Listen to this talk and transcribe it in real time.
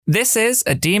This is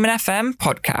a Demon FM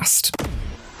podcast.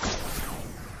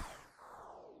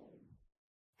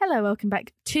 Hello, welcome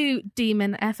back to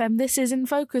Demon FM. This is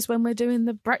InFocus when we're doing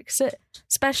the Brexit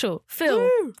special. Phil,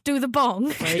 Woo! Do the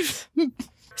bong. Wait.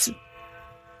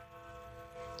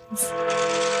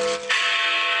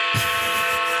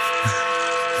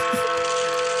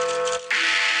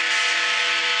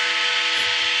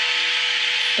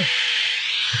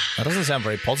 That doesn't sound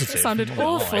very positive. It sounded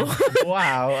awful.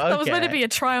 Wow. Okay. That was meant to be a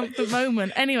triumphant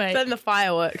moment. Anyway. Then the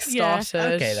fireworks started. Yeah.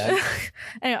 Okay, then.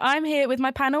 Anyway, I'm here with my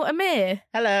panel, Amir.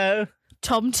 Hello.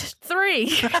 Tom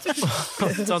 3.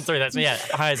 Tom 3, that's me. Yeah.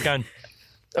 Hi, how's it going?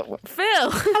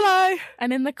 Phil. Hello.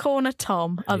 And in the corner,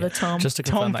 Tom. Other Tom. Just to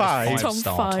confirm, Tom 5. Tom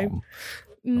Tom 5. 5. Tom.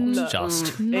 Not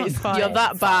just. Not five. You're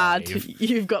that bad. 5.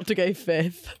 You've got to go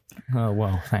fifth. Oh,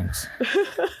 well, thanks.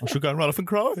 I should go and run off and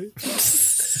cry.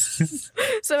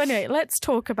 So anyway, let's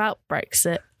talk about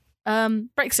Brexit.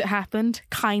 Brexit happened,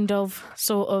 kind of,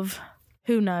 sort of,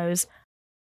 who knows.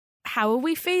 How are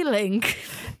we feeling?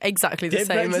 Exactly the Did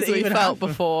same Brexit as we even felt happen?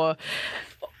 before.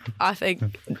 I think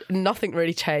nothing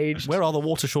really changed. Where are the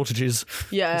water shortages?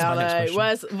 Yeah, That's my next I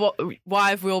know. question. Why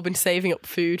have we all been saving up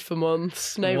food for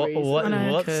months? No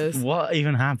reason. What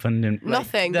even happened?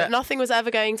 Nothing. But nothing was ever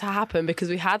going to happen because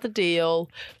we had the deal,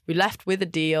 we left with a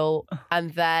deal,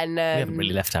 and then... We haven't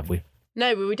really left, have we?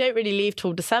 No, but we don't really leave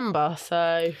till December,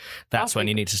 so... That's when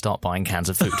you need to start buying cans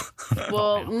of food.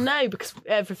 Well, no, because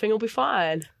everything will be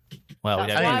fine. Well, we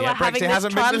That's don't why know we're yet. having this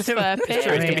transfer period. It's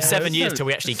going to be 7 years till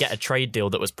we actually get a trade deal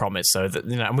that was promised. So that,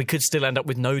 and we could still end up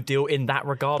with no deal in that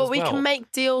regard. But as we well. can make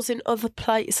deals in other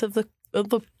places of the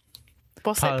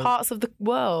parts of the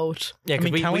world. Yeah,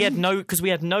 because we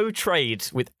had no trade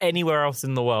with anywhere else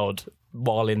in the world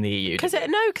while in the EU. Because it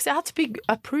had to be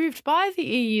approved by the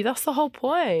EU. That's the whole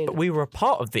point. But we were a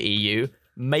part of the EU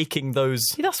making those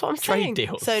See, that's what I'm trade saying.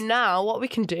 deals. So now what we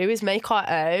can do is make our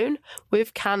own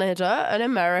with Canada and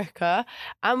America,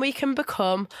 and we can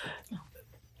become,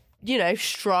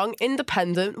 strong,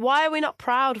 independent. Why are we not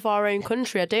proud of our own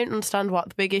country? I don't understand what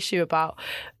the big issue about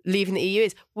leaving the EU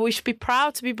is. Well, we should be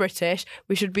proud to be British.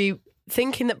 We should be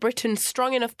thinking that Britain's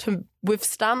strong enough to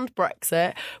withstand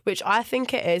Brexit, which I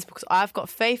think it is, because I've got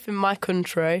faith in my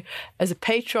country as a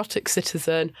patriotic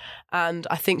citizen, and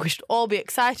I think we should all be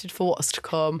excited for what's to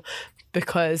come,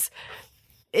 because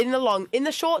in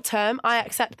the short term, I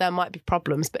accept there might be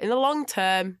problems, but in the long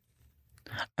term...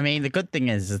 I mean, the good thing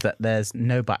is that there's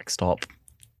no backstop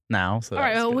now. So All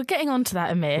right, that's well, good. we're getting on to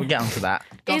that, Amir. We'll get onto that.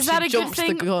 Is Gosh, that you a good jumped the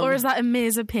thing, gun. or is that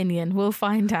Amir's opinion? We'll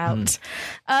find out.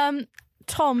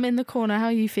 Tom in the corner, how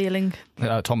are you feeling?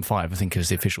 Tom 5, I think, is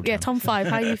the official term. Yeah, Tom 5,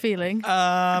 how are you feeling?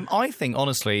 I think,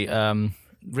 honestly,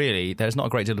 really, there's not a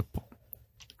great deal of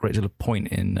point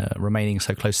in remaining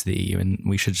so close to the EU, and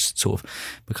we should sort of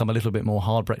become a little bit more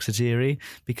hard Brexiteer-y,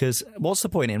 because what's the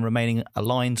point in remaining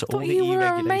aligned to all the you EU were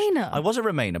a regulations? Remainer. I was a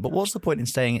Remainer, but what's the point in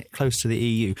staying close to the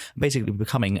EU, basically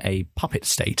becoming a puppet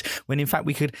state, when in fact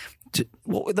we could...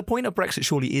 the point of Brexit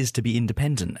surely is to be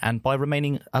independent, and by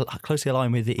remaining closely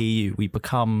aligned with the EU, we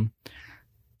become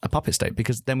a puppet state,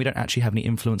 because then we don't actually have any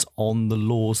influence on the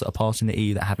laws that are passed in the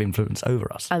EU that have influence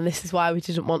over us. And this is why we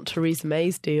didn't want Theresa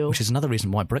May's deal. Which is another reason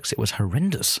why Brexit was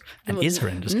horrendous and is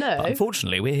horrendous. No. But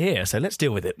unfortunately, we're here, so let's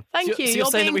deal with it. Thank you. You're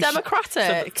saying being that we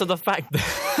democratic. So the fact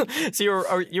that so you're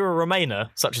a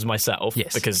Remainer, such as myself,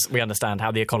 yes, because we understand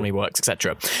how the economy works,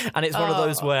 etc. And it's one of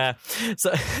those where,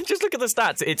 so just look at the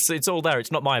stats. It's all there.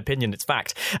 It's not my opinion. It's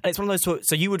fact. And it's one of those.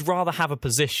 So you would rather have a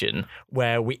position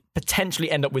where we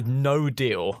potentially end up with no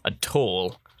deal at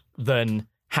all than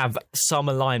have some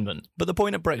alignment. But the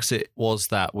point of Brexit was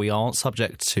that we aren't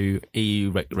subject to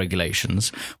EU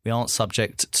regulations. We aren't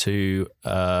subject to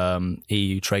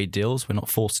EU trade deals. We're not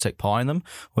forced to take part in them.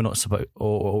 We're not supposed,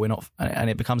 or we're not, and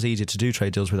it becomes easier to do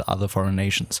trade deals with other foreign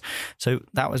nations. So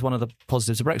that was one of the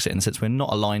positives of Brexit. And since we're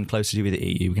not aligned closely with the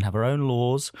EU, we can have our own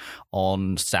laws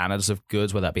on standards of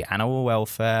goods, whether that be animal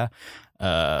welfare,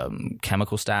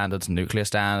 chemical standards, nuclear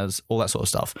standards, all that sort of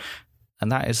stuff.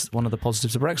 And that is one of the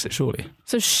positives of Brexit, surely.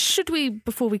 So should we,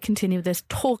 before we continue with this,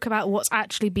 talk about what's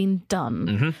actually been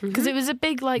done? Because it was a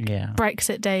big,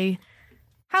 Brexit day.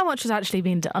 How much has actually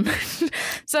been done?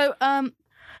 So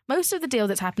most of the deal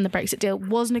that's happened, the Brexit deal,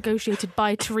 was negotiated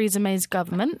by Theresa May's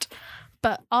government.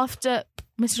 But after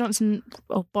Mr. Johnson,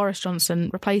 or Boris Johnson,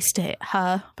 replaced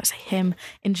him,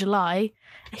 in July,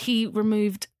 he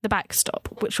removed the backstop,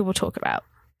 which we will talk about.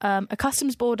 A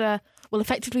customs border will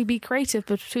effectively be created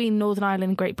between Northern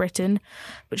Ireland and Great Britain,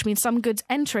 which means some goods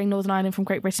entering Northern Ireland from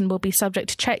Great Britain will be subject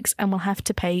to checks and will have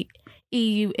to pay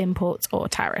EU imports or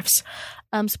tariffs.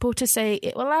 Supporters say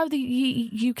it will allow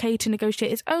the UK to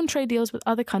negotiate its own trade deals with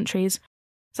other countries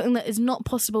something that is not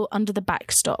possible under the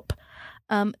backstop.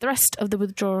 The rest of the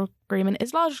withdrawal agreement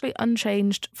is largely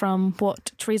unchanged from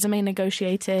what Theresa May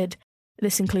negotiated.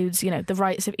 This includes, the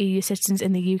rights of EU citizens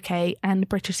in the UK and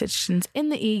British citizens in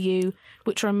the EU,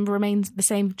 which remains the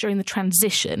same during the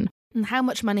transition. And how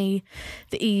much money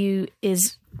the EU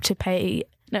is to pay...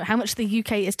 No, how much the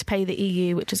UK is to pay the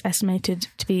EU, which is estimated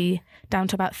to be down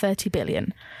to about 30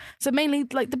 billion. So mainly,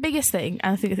 the biggest thing,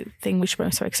 and I think the thing we should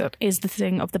most focus on, is the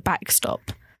thing of the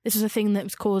backstop. This was a thing that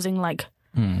was causing,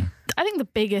 I think the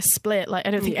biggest split, I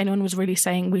don't think anyone was really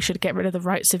saying we should get rid of the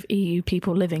rights of EU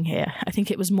people living here. I think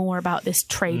it was more about this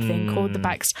trade thing called the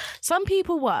backstop. Some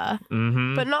people were.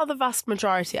 Mm-hmm. But not the vast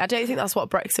majority. I don't think that's what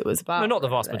Brexit was about. No, not the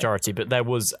vast majority, but there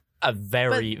was a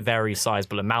very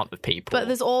sizable amount of people. But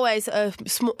there's always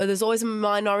a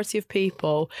minority of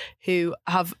people who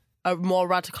have a more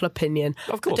radical opinion.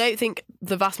 Of course. I don't think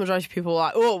the vast majority of people are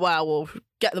like, oh, well, we'll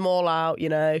get them all out,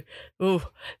 Oh,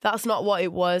 that's not what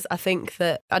it was. I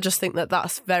just think that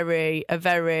that's a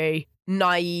very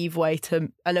naive way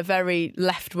and a very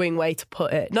left-wing way to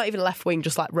put it. Not even left-wing,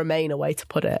 just Remainer way to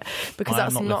put it. Because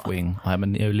I'm not left-wing. I'm a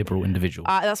neoliberal individual.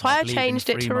 That's why I changed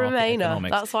it to Remainer.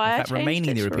 That's why I changed it to Remainer. Remaining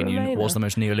in the European Union was the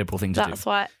most neoliberal thing to do. That's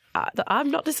why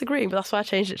I'm not disagreeing, but that's why I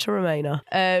changed it to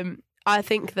Remainer. I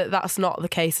think that that's not the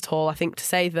case at all. I think to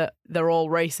say that they're all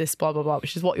racist, blah, blah, blah,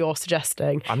 which is what you're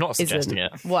suggesting. I'm not suggesting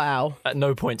it. Wow. At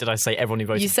no point did I say everyone who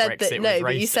voted for Brexit was racist. No,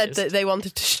 but you said that they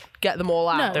wanted to get them all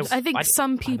out. No, I think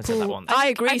some people... I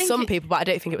agree, some people, but I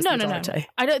don't think it was the majority. No.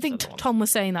 I don't think Tom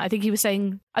was saying that. I think he was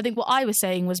saying... I think what I was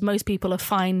saying was most people are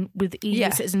fine with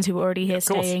EU citizens who are already here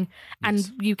staying and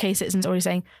UK citizens already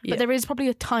staying. But there is probably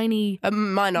a tiny...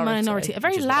 minority. A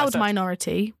very loud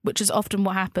minority, which is often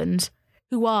what happens...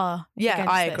 who are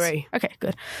I this. agree. Okay,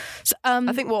 good. So,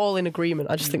 I think we're all in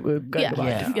agreement. I just think we're going about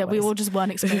it different we ways. all just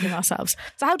weren't explaining ourselves.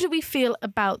 So how did we feel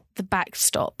about the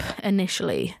backstop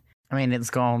initially? I mean, it's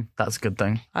gone. That's a good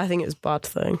thing. I think it's a bad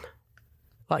thing.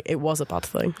 It was a bad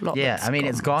thing.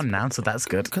 It's gone now, so that's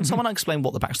good. Can someone explain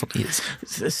what the backstop is?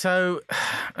 So,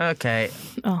 okay.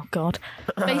 Oh, God.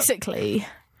 Basically...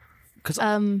 Because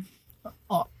I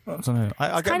don't know.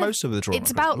 I get most of the drawing.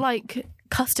 It's about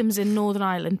customs in Northern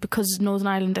Ireland, because Northern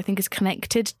Ireland, I think, is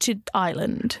connected to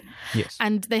Ireland. Yes.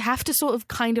 And they have to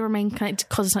kind of remain connected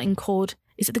because of something called,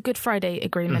 is it the Good Friday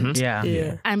Agreement? Mm-hmm.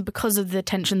 Yeah. And because of the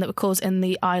tension that were caused in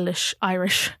the Irish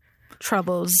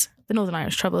Troubles, the Northern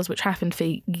Irish Troubles, which happened for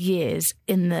years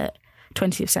in the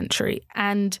 20th century.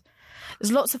 And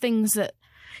there's lots of things that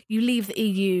you leave the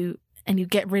EU and you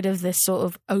get rid of this sort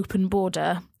of open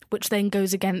border, which then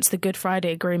goes against the Good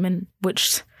Friday Agreement,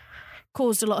 which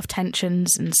caused a lot of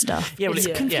tensions and stuff. Yeah, well, it's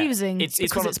confusing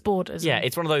because it's borders. Yeah,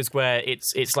 it's one of those where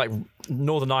it's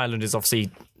Northern Ireland is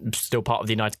obviously still part of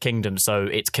the United Kingdom, so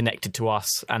it's connected to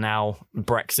us and our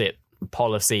Brexit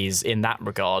policies in that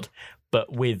regard.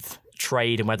 But with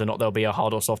trade and whether or not there'll be a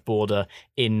hard or soft border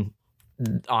in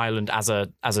Ireland as a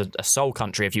sole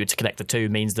country, if you were to connect the two,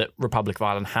 means that Republic of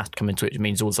Ireland has to come into it. It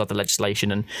means all this other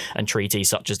legislation and treaties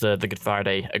such as the Good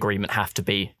Friday Agreement have to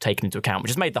be taken into account, which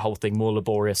has made the whole thing more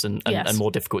laborious and more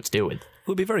difficult to deal with. It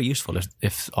would be very useful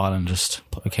if Ireland just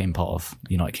became part of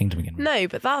the United Kingdom again. No,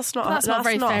 but that's not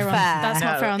very fair. That's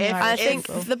not fair on the Irish think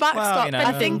people. the backstop.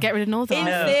 I think get rid of Northern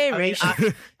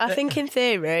Ireland. I think in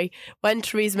theory, when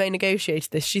Theresa May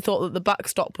negotiated this, she thought that the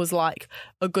backstop was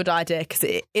a good idea because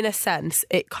in a sense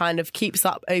it kind of keeps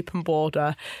that open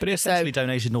border. But it essentially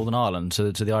donated Northern Ireland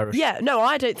to the Irish. Yeah, no,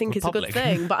 I don't think Republic. It's a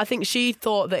good thing. But I think she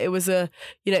thought that it was it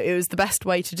was the best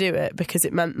way to do it because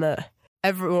it meant that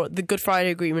the Good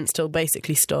Friday Agreement still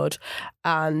basically stood,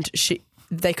 and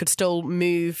they could still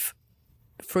move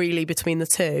freely between the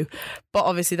two. But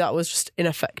obviously that was just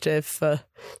ineffective for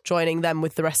joining them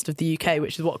with the rest of the UK,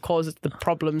 which is what caused the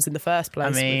problems in the first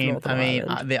place.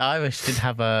 The Irish did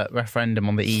have a referendum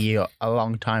on the EU a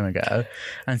long time ago,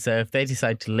 and so if they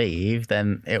decide to leave,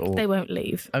 then they won't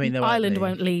leave. Ireland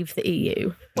won't leave the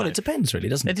EU. Well, it depends, really,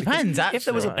 doesn't it? It depends. Actually, if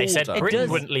there was a border, they said Britain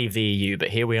wouldn't leave the EU, but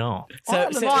here we are.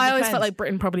 I always felt like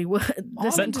Britain probably would.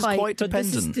 Ireland is quite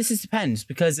dependent. This depends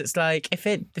because it's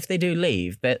if they do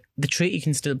leave, but the treaty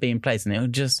can still be in place, and it'll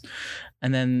just.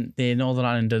 And then the Northern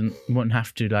Ireland won't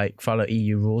have to follow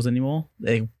EU rules anymore.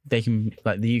 They can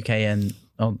the UK and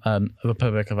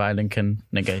Republic of Ireland can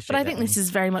negotiate. But I think this is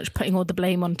very much putting all the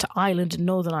blame onto Ireland and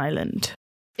Northern Ireland.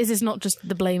 Is this not just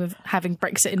the blame of having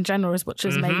Brexit in general, which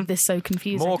has made this so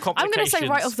confusing? More I'm going to say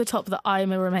right off the top that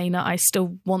I'm a Remainer. I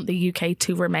still want the UK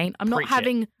to remain. I'm not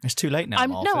having. It's too late now. I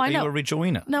know. You're a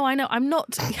rejoiner. No, I know. I'm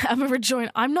not. I'm a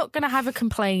rejoiner. I'm not going to have a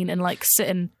complaint and sit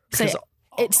and say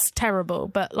it's terrible.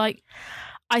 But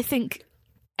I think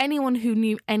anyone who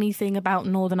knew anything about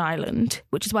Northern Ireland,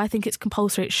 which is why I think it's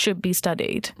compulsory, it should be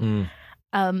studied,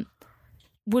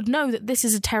 would know that this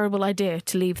is a terrible idea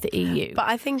to leave the EU. But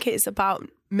I think it's about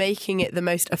making it the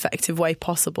most effective way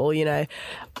possible, you know,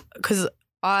 because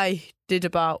I did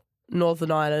about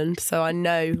Northern Ireland, so I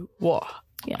know what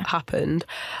happened.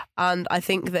 And I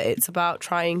think that it's about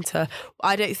trying to...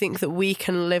 I don't think that we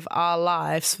can live our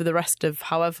lives for the rest of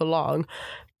however long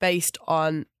based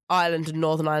on Ireland and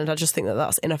Northern Ireland. I just think that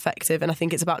that's ineffective, and I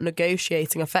think it's about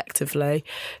negotiating effectively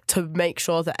to make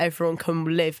sure that everyone can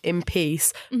live in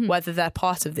peace, whether they're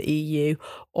part of the EU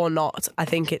or not. I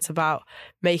think it's about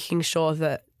making sure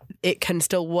that it can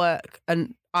still work,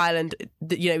 and Ireland,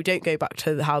 you know, don't go back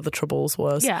to how the Troubles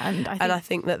was. Yeah, and I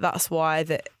think that that's why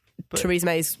that Theresa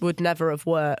May's would never have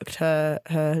worked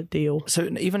her deal. So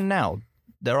even now,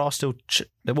 there are still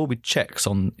there will be checks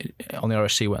on the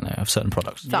Irish Sea, won't there, of certain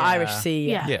products? The Irish Sea,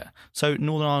 yeah. So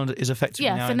Northern Ireland is effectively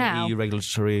in the EU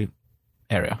regulatory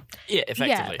area. Yeah,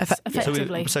 effectively. Yeah,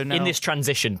 effectively. So now, in this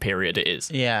transition period, it is.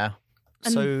 Yeah.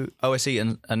 So I see,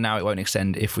 and now it won't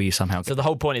extend if we somehow. So the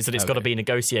whole point is that it's got to be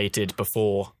negotiated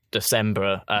before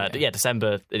December.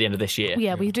 December at the end of this year.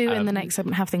 Yeah, we do in the next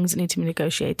 7 have things that need to be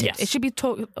negotiated. Yes. It should be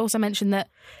also mentioned that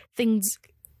things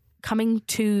coming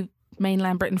to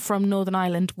mainland Britain from Northern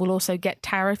Ireland will also get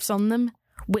tariffs on them,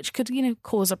 which could, you know,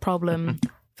 cause a problem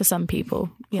for some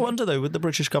people. I wonder though, would the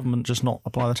British government just not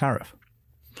apply the tariff?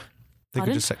 They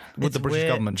could just say, would the British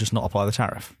government just not apply the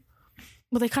tariff?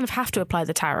 Well, they kind of have to apply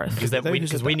the tariff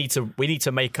because we need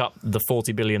to make up the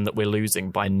 40 billion that we're losing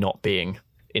by not being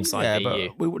inside the EU.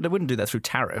 But they wouldn't do that through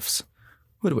tariffs,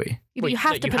 would we? Yeah, but you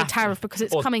have to put a tariff because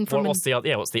it's coming from. What's the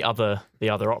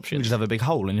other option? We just have a big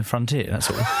hole in your frontier. That's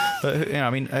all. But you know, I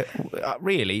mean,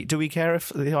 really, do we care if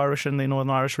the Irish and the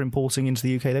Northern Irish are importing into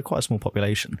the UK? They're quite a small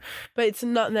population. But it's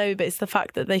not but it's the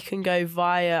fact that they can go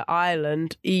via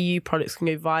Ireland. EU products can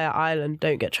go via Ireland,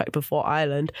 don't get checked before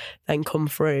Ireland, then come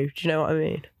through. Do you know what I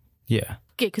mean? Yeah.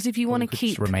 Yeah, because if you want to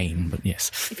keep remain, but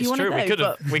yes, if you want to,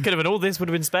 we could have, and all this would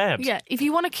have been spared. Yeah, if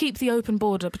you want to keep the open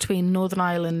border between Northern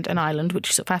Ireland and Ireland,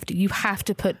 which you have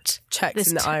to put checks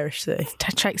in the Irish Sea.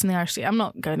 Checks in the Irish Sea. I'm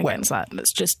not going against that.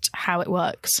 That's just how it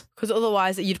works. Because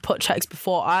otherwise, you'd put checks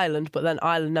before Ireland, but then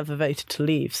Ireland never voted to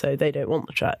leave, so they don't want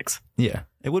the checks. Yeah.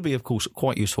 It would be, of course,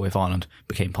 quite useful if Ireland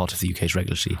became part of the UK's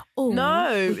regulatory. Oh,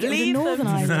 no, leave Northern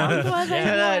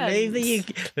Ireland. Leave the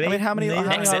UK. I mean, how many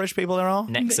Irish people there are?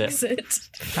 Nexit.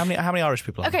 How many Irish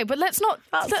people are there? Okay, but let's not.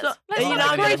 Are you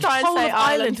now going to try and say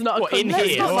Ireland's not a country? In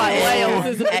here? Like Wales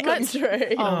isn't a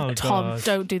country. Oh, Tom,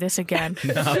 don't do this again.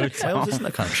 No, Wales isn't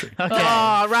a country. Okay.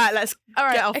 Oh, right, let's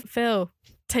get off. Phil,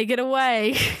 take it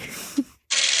away.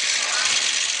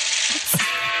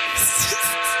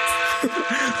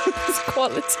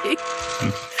 Quality.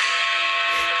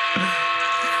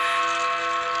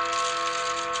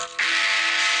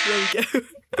 There we go.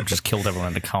 I've just killed everyone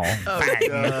in the car. Oh,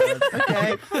 God.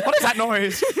 Okay. What is that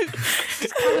noise?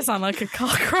 It kind of sound like a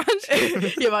car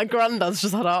crash. Yeah, my granddad's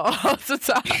just had a heart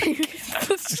attack.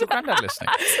 Is your granddad listening?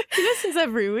 He listens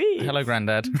every week. Hello,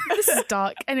 Granddad. This is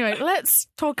dark. Anyway, let's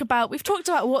talk about... We've talked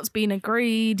about what's been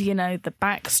agreed, you know, the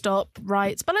backstop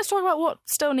rights, but let's talk about what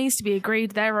still needs to be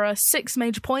agreed. There are 6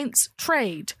 major points.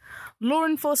 Trade, law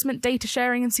enforcement, data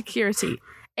sharing and security,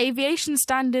 aviation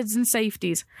standards and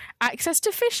safeties, access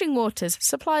to fishing waters,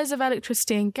 supplies of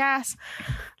electricity and gas,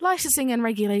 licensing and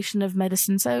regulation of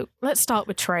medicine. So let's start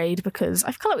with trade, because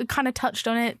I feel like we kind of touched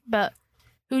on it, but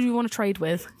who do we want to trade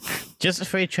with? Just a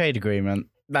free trade agreement.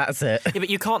 That's it. Yeah, but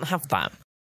you can't have that.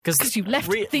 Because you left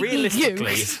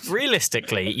the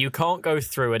realistically, you can't go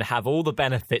through and have all the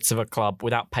benefits of a club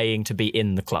without paying to be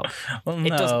in the club. Well,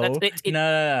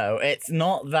 no, it's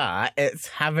not that.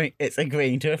 It's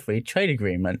agreeing to a free trade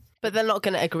agreement. But they're not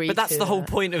going to agree. But that's the whole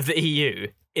point of the EU.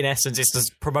 In essence, is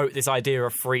to promote this idea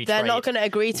of free trade. They're not going to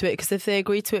agree to it, because if they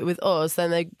agree to it with us,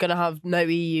 then they're going to have no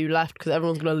EU left, because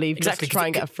everyone's going to leave just to try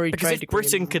and get a free trade agreement. Because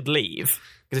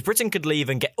if Britain could leave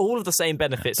and get all of the same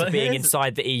benefits of being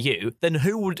inside the EU, then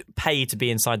who would pay to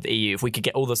be inside the EU if we could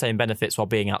get all the same benefits while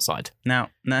being outside? Now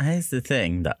here's the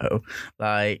thing, though.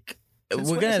 Like,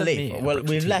 we're going to leave. Well,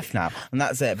 we've left now, and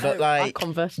that's it. But like,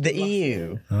 the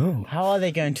EU, how are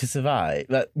they going to survive?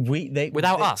 Like,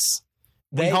 without us.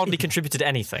 We hardly contributed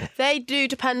anything. They do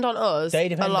depend on us. They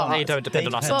depend a lot. They don't depend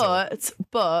on us at all.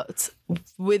 But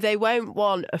they won't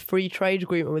want a free trade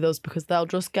agreement with us, because they'll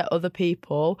just get other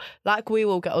people, like we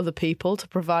will get other people to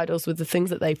provide us with the things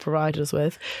that they provide us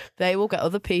with. They will get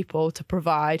other people to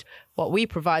provide what we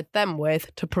provide them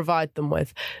with, to provide them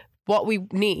with. What we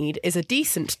need is a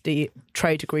decent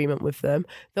trade agreement with them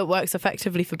that works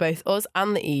effectively for both us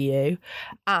and the EU,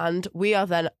 and we are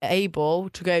then able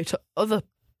to go to other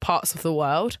parts of the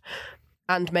world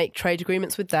and make trade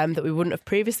agreements with them that we wouldn't have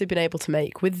previously been able to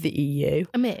make with the EU.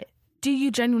 Amir, do you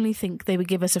genuinely think they would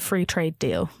give us a free trade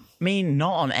deal? I mean,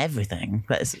 not on everything.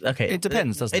 Okay. It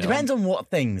depends, doesn't it? It depends on what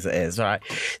things it is, right?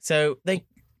 So they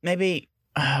maybe,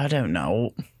 I don't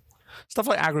know. Stuff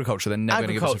like agriculture, they're never going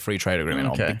to give us a free trade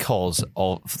agreement on because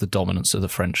of the dominance of the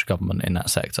French government in that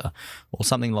sector. Or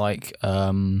something like...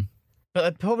 But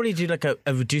I'd probably do like a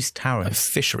reduced tariff. Like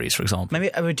fisheries, for example. Maybe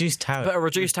a reduced tariff. But a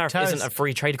reduced tariff isn't a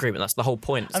free trade agreement. That's the whole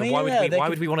point. So why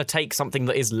would we want to take something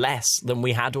that is less than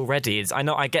we had already?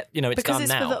 I get, it's because done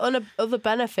now. Because it's for the other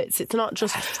benefits. It's not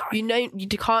just, you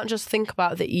can't just think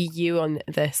about the EU on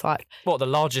this. Like what, the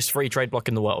largest free trade bloc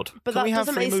in the world? But that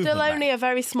doesn't mean it's still only a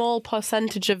very small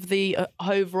percentage of the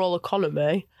overall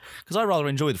economy. Because I rather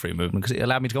enjoy the free movement because it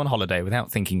allowed me to go on holiday without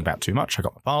thinking about too much. I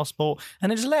got my passport and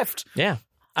then just left. Yeah.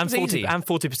 And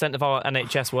 40% of our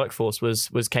NHS workforce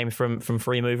came from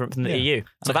free movement from the EU.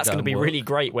 So that's going to be really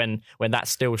great when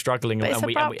that's still struggling. But it's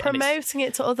about promoting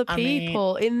it to other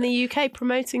people in the UK,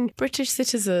 promoting British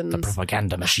citizens. The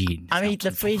propaganda machine. I mean,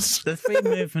 the free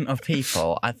movement of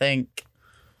people. I think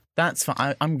that's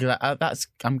fine. I'm glad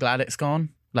it's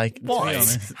gone. Like, why? To be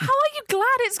honest. How are you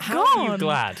glad it's gone? How are you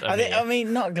glad? I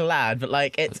mean, not glad, but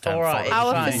like it's all right.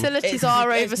 Our facilities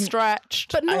are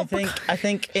overstretched, but not. I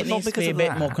think it needs to be a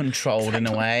bit more controlled in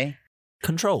a way.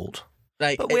 Controlled.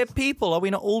 Like, but we're people. Are we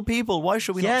not all people? Why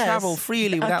should we not travel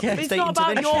freely without state intervention? It's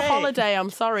not about your holiday. I'm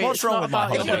sorry. What's wrong with my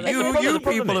holiday? You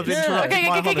people have interrupted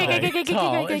my holiday.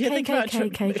 If you're thinking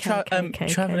about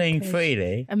traveling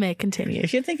freely, Amir, continue.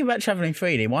 If you're thinking about traveling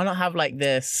freely, why not have like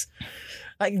this?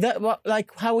 Like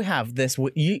how we have this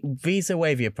visa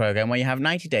waiver program where you have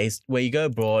 90 days where you go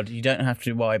abroad, you don't have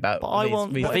to worry about.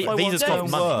 Visas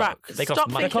cost money. They cost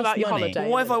money. Thinking about your holiday.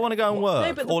 What if I want to go and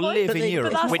work or live in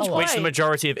Europe? Which the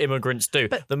majority of immigrants do.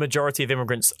 The majority of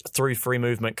immigrants through free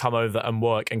movement come over and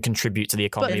work and contribute to the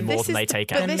economy more than they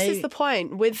take out. But this is the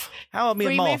point with how are me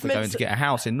and Martha going to get a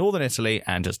house in northern Italy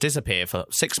and just disappear for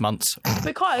 6 months at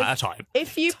a time?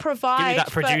 If you provide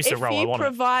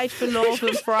for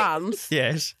northern France.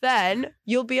 Yes. Then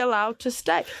you'll be allowed to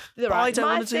stay. I don't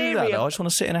want to do that. I just want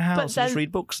to sit in a house and just read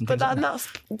books and things like that.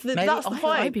 That's the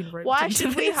point. Why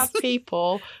should we have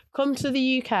people come to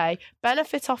the UK,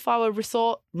 benefit off our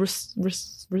resources?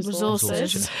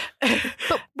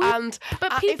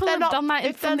 But people have done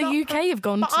that from the UK. Have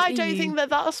gone. But I don't think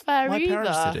that's fair either. My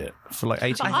parents did it for like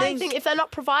 18 years. I think if they're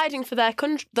not providing for their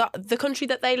country, the country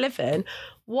that they live in,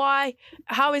 why?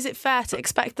 How is it fair to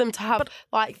expect them to have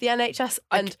like the NHS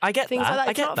and I get things that.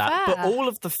 like that? I get that. Fair. But all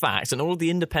of the facts and all of the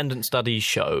independent studies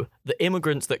show that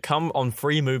immigrants that come on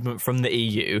free movement from the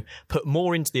EU put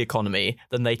more into the economy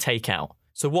than they take out.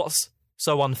 So what's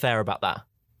so unfair about that?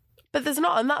 But there's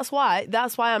not, and that's why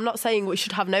I'm not saying we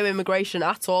should have no immigration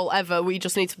at all, ever. We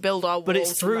just need to build our walls. But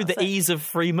it's through the ease of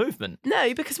free movement.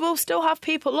 No, because we'll still have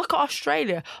people. Look at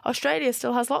Australia. Australia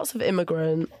still has lots of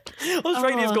immigrants.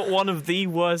 Australia's got one of the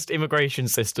worst immigration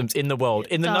systems in the world.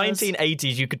 In the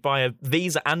 1980s, you could buy a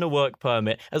visa and a work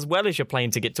permit, as well as your plane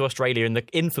ticket to Australia in the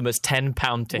infamous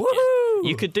 £10 ticket. Woohoo!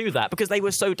 You could do that because they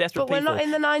were so desperate. But we're not in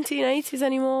the 1980s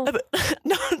anymore.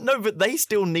 No, but they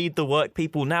still need the work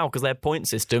people now because their point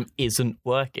system isn't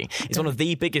working. It's one of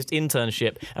the biggest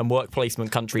internship and work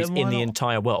placement countries in the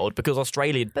entire world because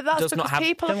Australia does not have.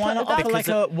 People why not offer like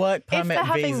a work permit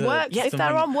if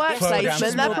they're on work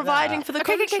placement, they're providing for the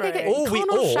country.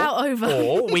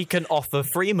 Or we can offer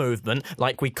free movement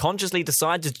like we consciously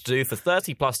decided to do for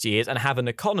 30 plus years and have an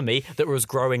economy that was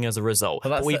growing as a result.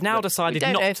 But we've now decided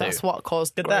not to. That's what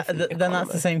caused then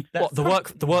that's the same.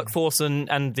 The workforce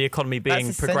and the economy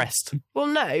being progressed. Well,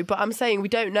 no, but I'm saying we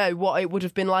don't know what it would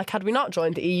have been like had we not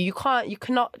joined the EU. You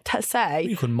cannot say.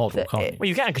 You can model, can't you? Well,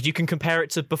 you can because you can compare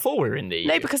it to before we were in the EU.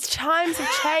 No, because times have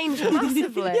changed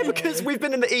massively. Yeah, because we've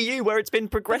been in the EU where it's been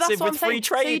progressive with free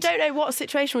trade. So you don't know what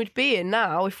situation we'd be in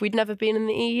now if we'd never been in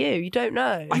the EU. You don't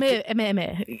know. Amir,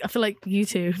 I feel like you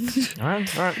two. All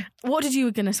right. What were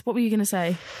you gonna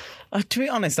say? To be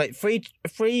honest, like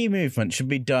free movement should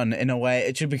be done in a way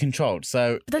it should be controlled.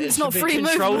 So but then it's not free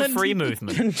movement. Controlled free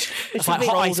movement. It's like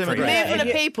hot ice cream. Movement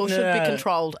of people should be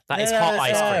controlled. That is hot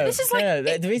ice cream. This is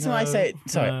like the reason why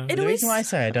I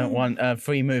say I don't want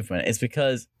free movement is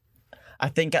because I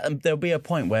think there'll be a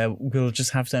point where we'll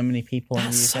just have so many people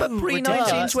in the UK. But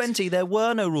pre-1920, there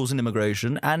were no rules in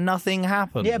immigration and nothing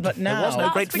happened. Yeah, but now... There was no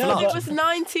great flood. It was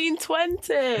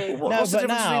 1920. What's the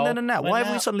difference between then and now? Why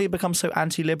have we suddenly become so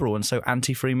anti-liberal and so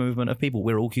anti-free movement of people?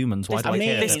 We're all humans. Why do we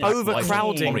care? This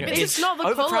overcrowding It's not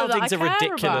the colour that I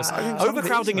care about.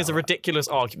 Overcrowding is a ridiculous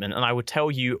argument, and I would tell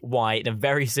you why in a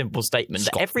very simple statement.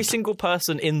 That every single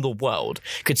person in the world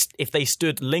could, if they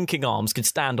stood linking arms, could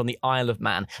stand on the Isle of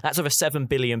Man. That's over 7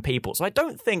 billion people. So I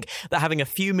don't think that having a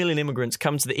few million immigrants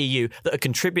come to the EU that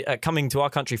are coming to our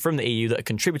country from the EU that are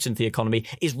contributing to the economy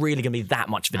is really going to be that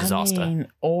much of a disaster.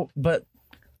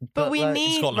 But we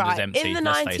need, Scotland right, is empty, in the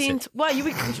let's face 19th... it.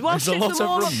 Well, There's a ship lot them of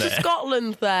all room up to there.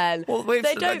 Scotland then. Well,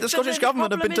 They don't, the Scottish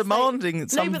government have been demanding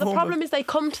some No, but the form problem of... is they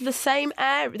come to the same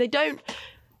area. They don't...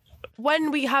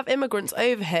 When we have immigrants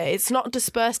over here, it's not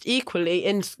dispersed equally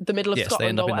in the middle of Yes, Scotland they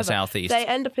end up or in the whatever. southeast. They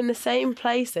end up in the same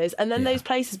places, and then those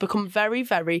places become very,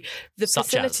 very... The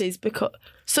facilities become...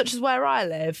 Such as where I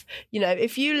live.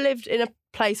 If you lived in a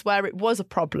place where it was a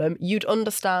problem, you'd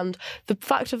understand. The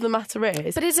fact of the matter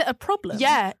is... But is it a problem?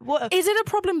 Yeah. Is it a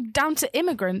problem down to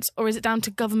immigrants, or is it down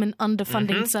to government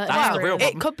underfunding certain That's the areas? real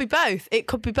problem. It could be both. It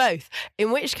could be both.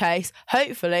 In which case,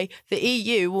 hopefully, the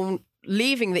EU will...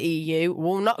 Leaving the EU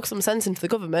will knock some sense into the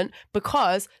government,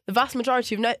 because the vast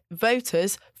majority of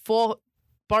voters for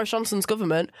Boris Johnson's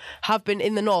government have been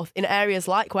in the north, in areas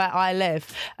like where I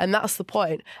live, and that's the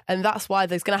point. And that's why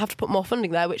there's going to have to put more funding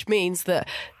there, which means that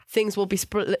things will be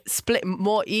split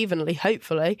more evenly,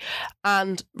 hopefully,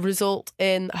 and result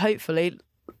in, hopefully,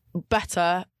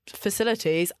 better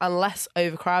facilities and less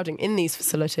overcrowding in these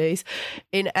facilities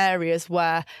in areas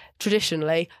where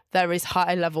traditionally there is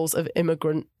high levels of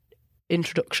immigrant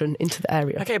introduction into the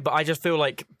area. Okay, but I just feel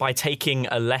like by taking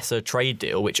a lesser trade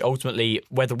deal, which ultimately,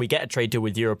 whether we get a trade deal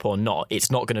with Europe or not,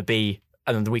 it's not going to be,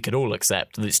 and we could all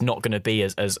accept that it's not going to be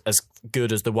as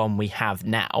good as the one we have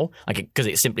now, because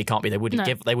it simply can't be. They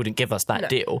wouldn't give us that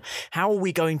deal. How are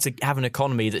we going to have an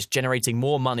economy that's generating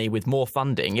more money with more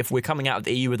funding if we're coming out of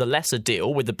the EU with a lesser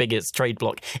deal with the biggest trade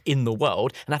bloc in the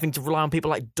world and having to rely on people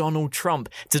like Donald Trump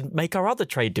to make our other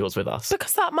trade deals with us?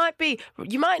 Because that might be,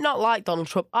 you might not like Donald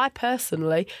Trump. I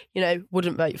personally,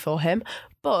 wouldn't vote for him.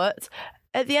 But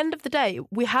at the end of the day,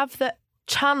 we have the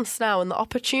chance now and the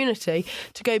opportunity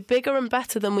to go bigger and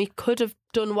better than we could have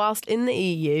done whilst in the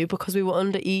EU, because we were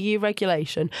under EU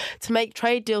regulation, to make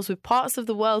trade deals with parts of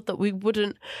the world that we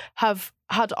wouldn't have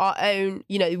had our own,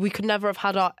 we could never have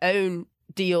had our own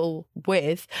deal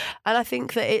with. And I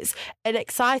think that it's an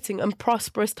exciting and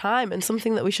prosperous time, and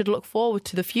something that we should look forward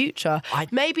to the future.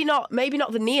 Maybe not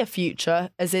the near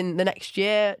future, as in the next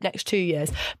year, next 2 years,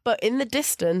 but in the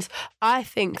distance, I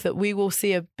think that we will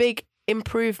see a big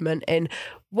improvement in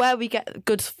where we get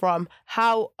goods from,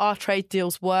 how our trade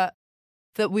deals work,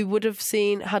 that we would have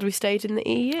seen had we stayed in the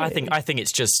EU. I think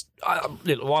it's just,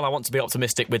 while I want to be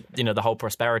optimistic with the whole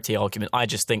prosperity argument, I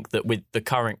just think that with the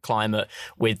current climate,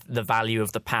 with the value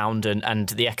of the pound and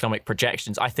the economic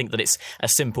projections, I think that it's a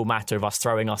simple matter of us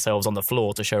throwing ourselves on the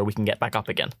floor to show we can get back up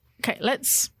again. Okay,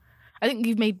 I think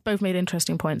you've both made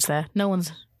interesting points there. No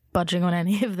one's budging on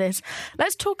any of this.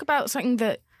 Let's talk about something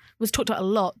that was talked about a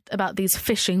lot, about these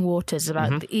fishing waters,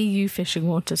 about the EU fishing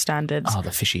water standards. Oh, the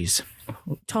fishies.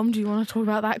 Tom, do you want to talk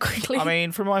about that quickly? I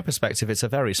mean, from my perspective, it's a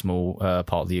very small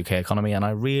part of the UK economy, and I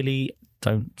really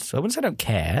I wouldn't say I don't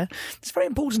care. It's a very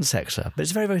important sector, but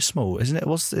it's very, very small, isn't it?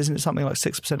 Isn't it something like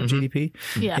 6% of GDP?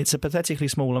 Yeah. It's a pathetically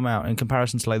small amount in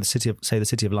comparison to like the city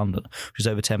of London, which is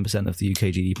over 10% of the UK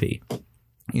GDP.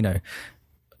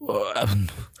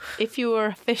 If you were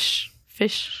a fisherman.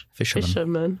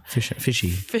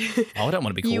 Fishy. I don't want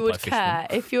to be called you by would fisherman. care.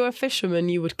 If you're a fisherman,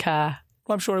 you would care.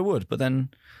 Well, I'm sure I would, but then,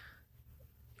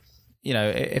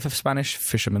 if a Spanish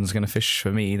fisherman's going to fish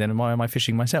for me, then why am I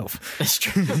fishing myself? That's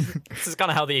true. This is kind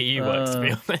of how the EU works, to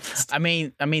be honest. I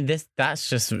mean, that's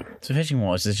just, the fishing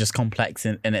waters is just complex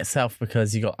in itself,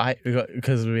 because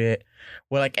because we're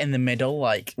like in the middle,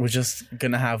 like we're just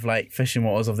gonna have like fishing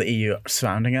waters of the EU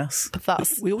surrounding us.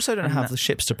 But we also don't have the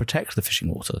ships to protect the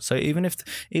fishing water. So even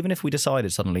if we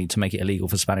decided suddenly to make it illegal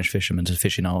for Spanish fishermen to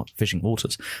fish in our fishing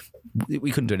waters,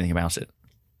 we couldn't do anything about it.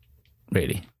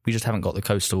 Really, we just haven't got the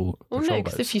coastal well, patrol no,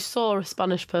 because boats. if you saw a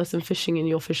Spanish person fishing in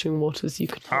your fishing waters, you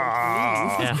could.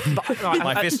 Yeah.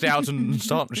 My fist out and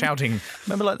start shouting.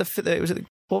 Remember, like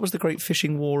what was the great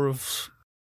fishing war of?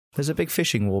 There's a big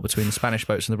fishing war between the Spanish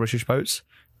boats and the British boats,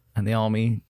 and the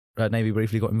army Navy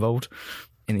briefly got involved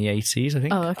in the 80s, I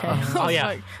think. Oh, okay. Oh,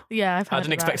 yeah. Yeah, I've heard I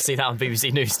didn't expect to see that on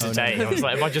BBC News today. I was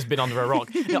like, have I just been under a rock?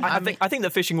 No, I think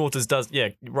that fishing waters does,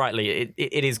 rightly.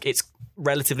 It's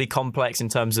relatively complex in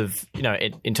terms of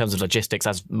in terms of logistics,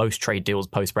 as most trade deals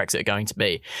post Brexit are going to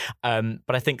be.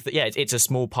 But I think that it's a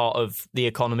small part of the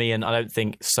economy, and I don't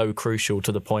think so crucial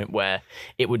to the point where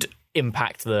it would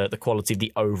impact the quality of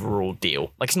the overall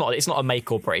deal. Like it's not a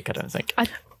make or break. I don't think.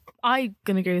 I'm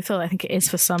going to agree with Phil. I think it is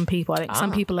for some people. I think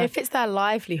some people are... If it's their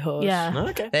livelihood. Yeah. Oh,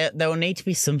 okay. There will need to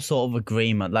be some sort of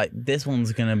agreement. Like, this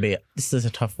is a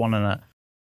tough one, and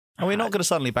we're not going to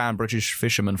suddenly ban British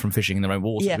fishermen from fishing in their own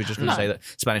waters. Yeah. We're just going to say that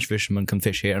Spanish fishermen can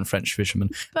fish here and French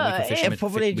fishermen. But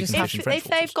if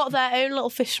they've got their own little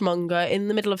fishmonger in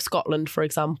the middle of Scotland, for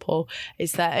example,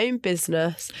 it's their own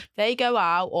business. They go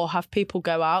out or have people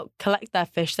go out, collect their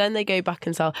fish, then they go back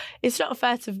and sell. It's not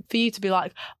fair for you to be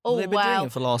like, they've been doing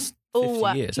it for the last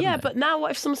 50 years, yeah, haven't they? but now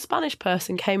what if some Spanish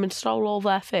person came and stole all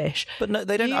their fish? But no,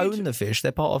 they don't own the fish.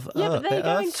 They're part of Yeah, but they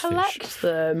go and Earth's collect fish.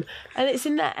 them, and it's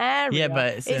in their area. Yeah,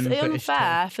 but it's in British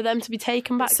unfair for them to be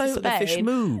taken back to Spain. But the fish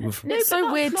move. No, It's so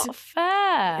but weird. that's not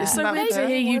fair. It's so that weird to fair?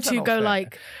 hear Why you is that two not go fair?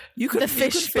 like, You could the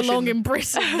fish belong in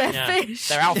Britain. They're fish.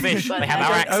 They're our fish. They have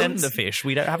our We don't own accents. the fish.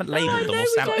 We haven't labelled I them know or we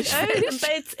stamped don't own them, but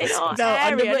it's in our No, area.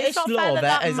 under and British it's not law, fair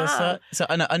there is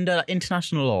under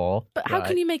international law. But how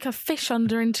can you make a fish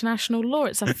under international law?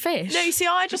 It's a fish. No, you see,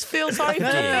 I just feel sorry for the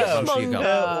Yeah.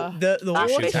 fishmonger. The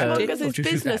water. Fishmonger's his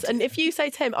business, and if you say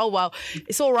to him, "Oh well,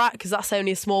 it's all right because that's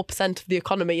only a small percent of the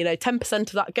economy," 10%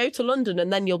 of that, go to London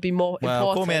and then you'll be more Well,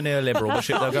 important. call me a neoliberal, but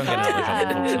shit, they'll go and get another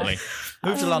job, unfortunately.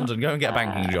 Move to London, go and get a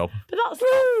banking job. But that's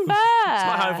not fair.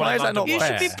 not how everyone Why is that not You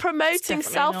fair? should be promoting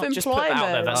Definitely not. Just put that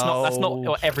out there. self-employment. That's not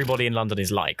what everybody in London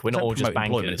is like. We're not all just Promote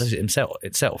employment, bankers. it does it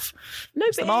itself. No,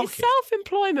 the but market. it's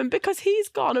self-employment because he's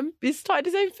gone and he's started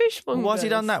his own fishmonger. Why has he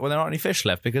done that when there aren't any fish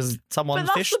left? Because someone But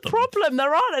that's fished the them. problem.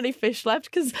 There aren't any fish left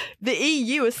because the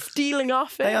EU are stealing our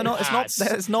fish. They are not.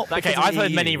 It's not. Okay, because of I've the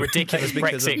heard many EU. ridiculous It's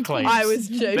because Brexit of claims. I was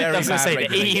joking. Very I was going to bad say the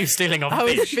regulation. EU stealing our I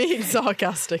was fish. being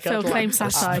sarcastic. Phil, I'd like claim to say.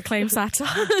 satire, claim satire.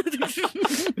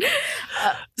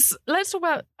 Let's talk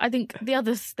about, I think, the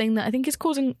other thing that I think is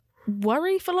causing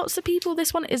worry for lots of people.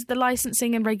 This one is the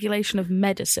licensing and regulation of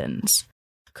medicines.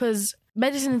 Because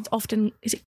medicine is often,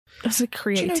 that's a Do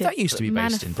creative... you know that used to be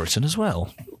based in Britain as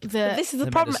well? But this is the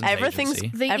The problem. medicines Everything's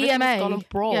agency. The everything's EMA. gone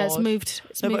abroad. Yeah, it's moved.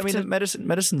 No, but I moved mean, to, the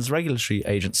Medicines Regulatory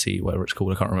Agency, whatever it's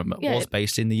called, I can't remember, Yeah, was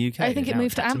based in the UK. I think it Now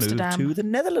moved to it's had Amsterdam. move to the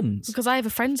Netherlands. because I have a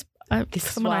friend, This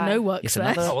is someone I why- know works It's there.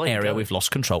 another Oh, well, there you area go. we've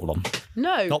lost control on.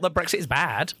 No, Not that Brexit is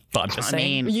bad, but I'm just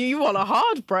saying. you want a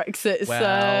hard Brexit,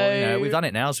 Well, so we've done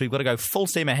it now, so we've got to go full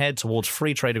steam ahead towards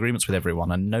free trade agreements with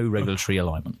everyone and no regulatory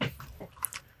alignment.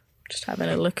 Just having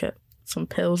a look at some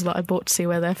pills that I bought to see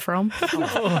where they're from.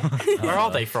 Where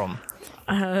are they from?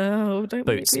 Oh, don't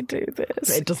Boots. make me do this.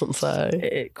 it doesn't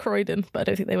say. Croydon, but I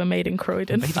don't think they were made in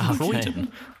Croydon.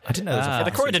 Croydon. I didn't know there was a Yeah,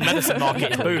 the Croydon medicine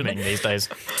market is booming these days.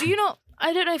 Do you not?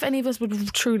 I don't know if any of us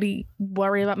would truly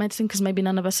worry about medicine because maybe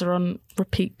none of us are on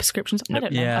repeat prescriptions. I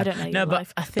don't know. Yeah. I don't know. No, your but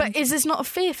life. I think- But is this not a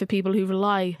fear for people who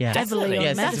rely Yeah. heavily Definitely. on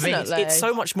Yes, medicine? definitely. It's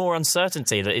so much more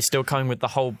uncertainty that is still coming with the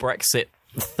whole Brexit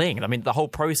thing. I mean, the whole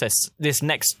process this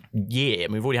next year,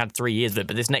 and we've already had 3 years of it,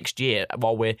 but this next year,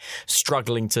 while we're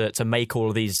struggling to make all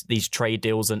of these trade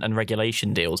deals and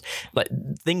regulation deals, like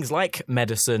things like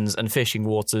medicines and fishing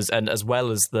waters, and as well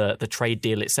as the trade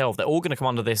deal itself, they're all going to come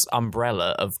under this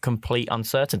umbrella of complete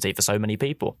uncertainty for so many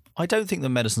people. I don't think the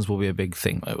medicines will be a big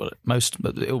thing, though, will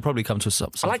it? It will probably come to some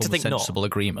I like to form of think not. sensible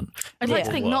agreement. I'd like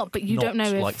to think not, but you don't know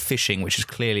if... like fishing, which is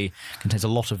clearly contains a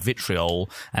lot of vitriol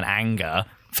and anger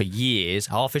for years.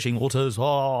 Our fishing waters,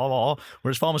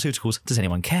 whereas pharmaceuticals, does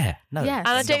anyone care? No. Yes. And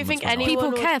I don't Governments think will not. anyone People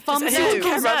would- care. No,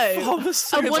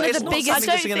 Pharmaceuticals no. are one of It's the not biggest... something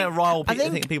that's going to rile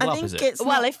people up, is it?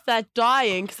 Well, if they're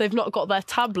dying because they've not got their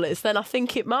tablets, then I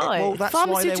think it might. Well, that's why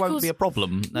there won't Pharmaceuticals- be a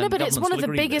problem. No, but it's one of the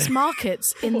biggest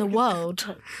markets in the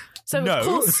world. So, No. of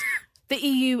course, the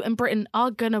EU and Britain are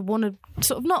going to want to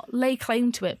sort of not lay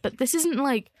claim to it, but this isn't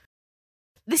like...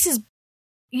 This is...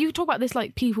 You talk about this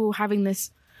like people having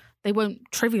this... They won't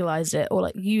trivialize it or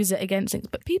like use it against things,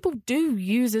 but people do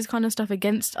use this kind of stuff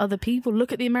against other people.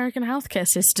 Look at the American healthcare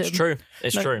system. It's true.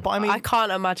 It's true. But I mean, I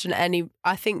can't imagine any.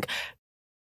 I think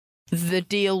the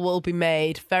deal will be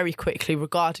made very quickly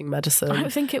regarding medicine. I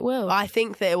don't think it will. I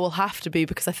think that it will have to be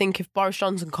because I think if Boris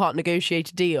Johnson can't negotiate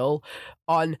a deal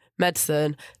on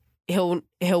medicine, he'll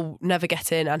never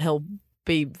get in and he'll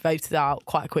be voted out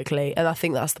quite quickly. And I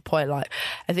think that's the point. Like,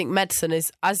 I think medicine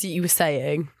is, as you were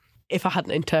saying, if I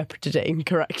hadn't interpreted it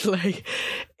incorrectly,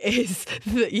 is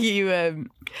that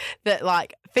that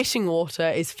like fishing water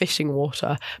is fishing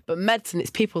water, but medicine,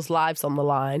 it's people's lives on the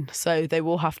line, so they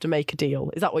will have to make a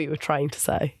deal. Is that what you were trying to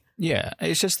say? Yeah,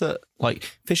 it's just that like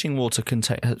fishing water can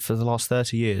take, for the last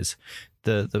 30 years,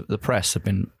 the press have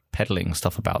been peddling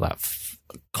stuff about that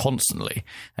constantly,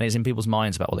 and it's in people's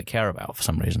minds about what they care about for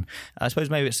some reason. I suppose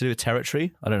maybe it's to do with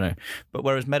territory, I don't know. But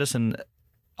whereas medicine,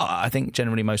 I think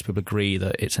generally most people agree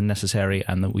that it's unnecessary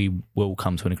and that we will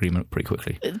come to an agreement pretty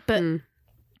quickly. But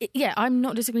yeah, I'm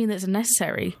not disagreeing that it's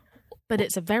necessary, but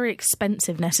it's a very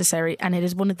expensive necessary, and it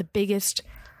is one of the biggest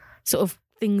sort of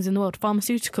things in the world.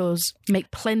 Pharmaceuticals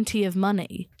make plenty of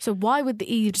money. So why would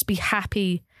the EU just be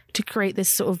happy to create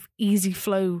this sort of easy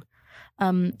flow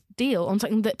deal on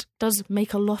something that does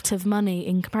make a lot of money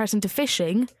in comparison to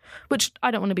fishing, which,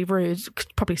 I don't want to be rude,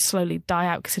 could probably slowly die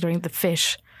out considering the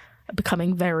fish are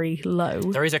becoming very low.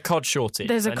 There is a cod shortage.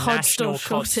 There's a cod national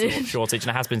shortage,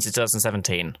 and it has been since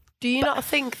 2017. Do you not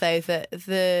think, though, that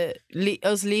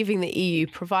us leaving the EU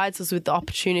provides us with the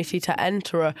opportunity to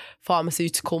enter a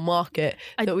pharmaceutical market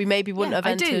that we maybe wouldn't have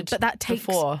entered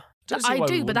before?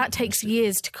 But that takes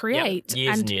years to create.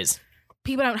 Years and years.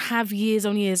 People don't have years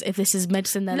on years if this is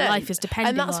medicine their life is depending on.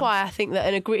 And that's why I think that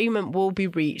an agreement will be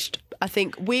reached. I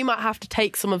think we might have to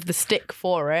take some of the stick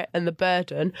for it and the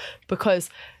burden, because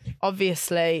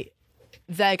obviously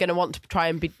they're going to want to try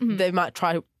and be, they might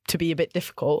try to be a bit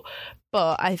difficult.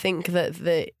 But I think that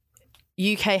the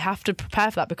UK have to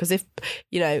prepare for that, because if,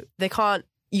 you can't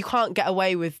get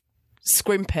away with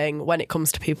scrimping when it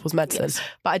comes to people's medicine. Yes.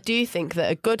 But I do think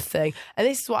that a good thing, and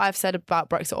this is what I've said about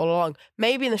Brexit all along,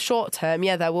 maybe in the short term,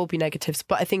 there will be negatives,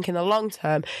 but I think in the long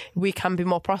term we can be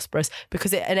more prosperous,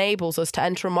 because it enables us to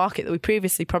enter a market that we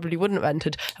previously probably wouldn't have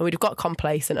entered, and we'd have got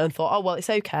complacent and thought, oh well,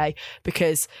 it's okay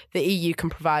because the EU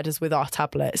can provide us with our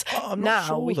tablets. I'm not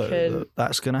sure that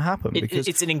that's going to happen, because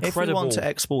it's an incredible... if we want to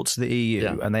export to the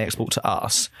EU and they export to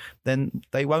us, then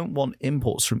they won't want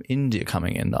imports from India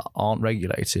coming in that aren't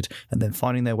regulated and then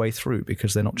finding their way through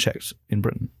because they're not checked in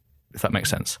Britain, if that makes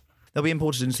sense. They'll be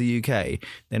imported into the UK,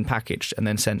 then packaged and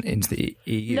then sent into the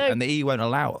EU, and the EU won't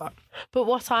allow that. But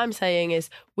what I'm saying is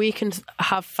we can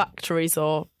have factories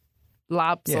or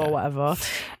labs or whatever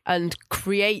and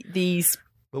create these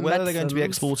But where are they going to be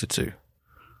exported to?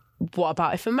 What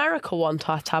about if America want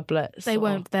our tablets? They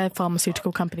won't. Their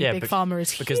pharmaceutical company, Big Pharma, is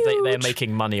huge. Because they're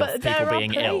making money off people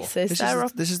being ill. This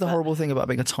is the horrible thing about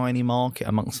being a tiny market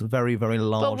amongst a very, very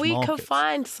large But we markets. could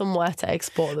find somewhere to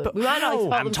export them. We might not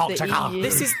export them to the EU.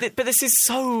 This is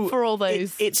so... For all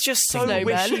those it's just so snowmen.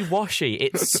 wishy-washy.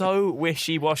 It's so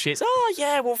wishy-washy. It's,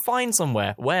 we'll find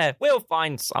somewhere. Where? We'll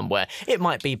find somewhere. It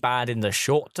might be bad in the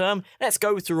short term. Let's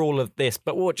go through all of this,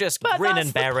 but we'll just grin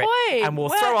and bear it. And we'll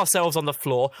throw ourselves on the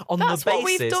floor That's what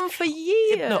we've done for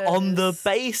years. On the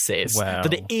basis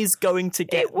that it is going to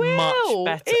get much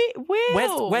better. It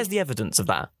will. Where's the evidence of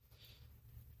that?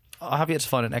 I have yet to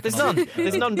find an economic...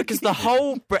 There's none, because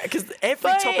because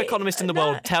every top economist in the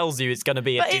world tells you it's going to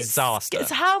be a disaster. It's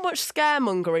how much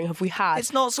scaremongering have we had?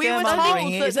 It's not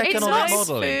scaremongering, it's economic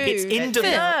modelling. It's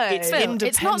independent.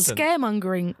 It's not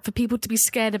scaremongering for people to be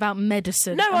scared about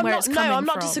medicine. No, I'm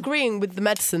not disagreeing with the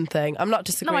medicine thing. I'm not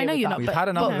disagreeing. No, I know with you're that. not. We've had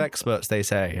enough of experts, they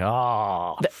say.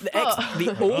 All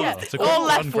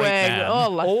left wing.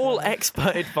 All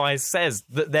expert advice says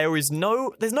that there's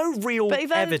no real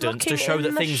evidence to show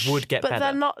that things would get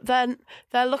better. But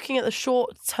they're looking at the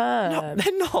short term. No,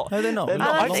 they're not. No, they're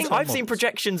not. I've seen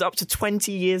projections up to 20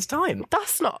 years' time.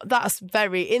 That's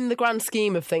very, in the grand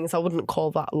scheme of things, I wouldn't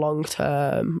call that long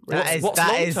term. What's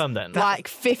long term then? Like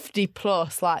 50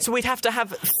 plus. So we'd have to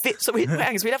have 50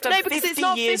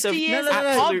 years of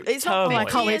absolute it's not turmoil.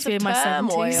 50 years of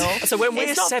turmoil. So when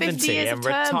we're 70 and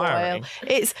retiring,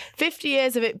 it's 50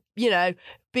 years of it,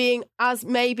 being as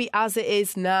it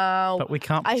is now. But we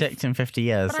can't predict in 50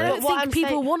 years. But I don't think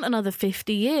people want another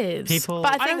 50 years.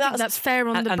 But I think that's fair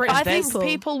on the British people. I think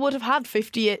people would have had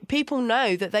 50 years. People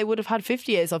know that they would have had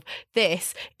 50 years of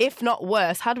this, if not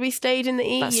worse, had we stayed in the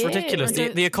EU. That's ridiculous.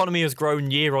 The economy has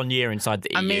grown year on year inside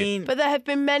the EU. But there have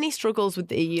been many struggles with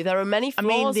the EU. There are many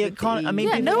flaws with the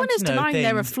EU. No one is denying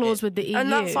there are flaws with the EU. And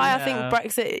that's why I think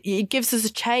Brexit, it gives us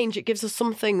a change. It gives us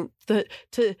something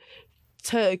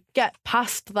to get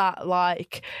past that,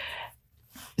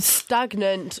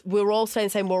 stagnant. We're all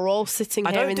saying we're all sitting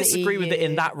here in the EU. I don't disagree with it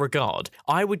in that regard.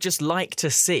 I would just like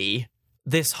to see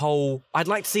I'd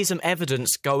like to see some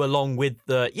evidence go along with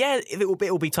it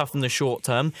will be tough in the short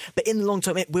term, but in the long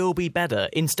term it will be better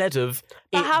instead of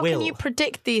But how can you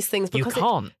predict these things? You Because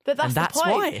can't. But that's and that's the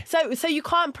point. why. So you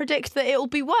can't predict that it'll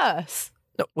be worse.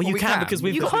 No, well, you can because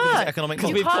we've got economic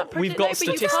because we've got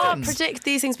statistics. You can't predict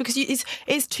these things because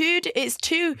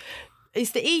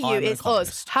it's the EU, it's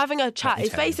us having a chat.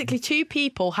 It's basically two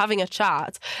people having a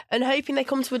chat and hoping they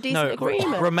come to a decent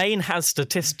agreement. Remain has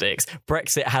statistics.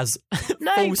 Brexit has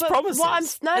false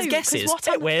promises. As guesses.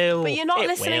 It will. But you're not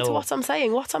listening to what I'm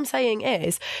saying. What I'm saying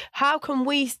is, how can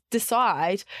we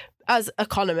decide as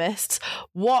economists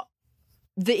what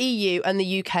the EU and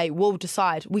the UK will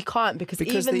decide? We can't because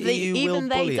even the EU will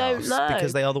bully us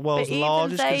because they are the world's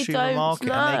largest consumer market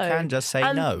and they can just say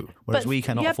no, whereas we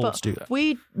cannot afford to do that.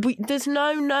 We there's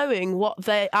no knowing what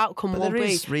the outcome will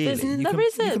be. Really. You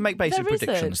can make basic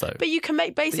predictions though. But you can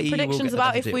make basic predictions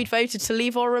about if we'd voted to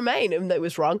leave or remain and that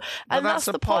was wrong. And that's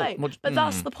the point. But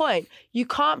that's the point. You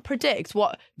can't predict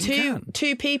what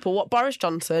two people, what Boris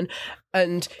Johnson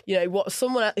and what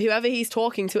whoever he's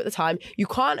talking to at the time, you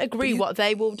can't agree what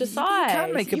they will decide. You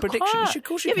can make a prediction. Of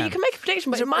course you can. But you can make a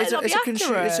prediction, but it might not be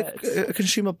accurate. It's a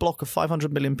consumer block of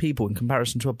 500 million people in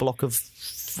comparison to a block of,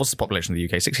 what's the population of the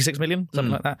UK? 66 million?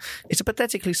 Something like that. It's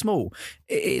pathetically small.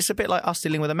 It's a bit like us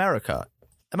dealing with America.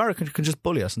 America can just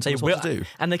bully us and tell us what to do.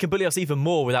 And they can bully us even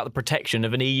more without the protection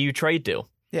of an EU trade deal.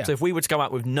 Yeah. So if we were to go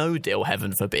out with no deal,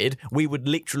 heaven forbid, we would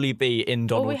literally be in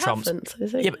Donald Trump's...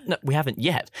 Yeah, but no, we haven't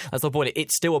yet. That's the point.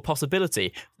 It's still a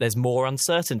possibility. There's more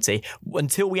uncertainty.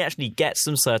 Until we actually get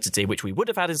some certainty, which we would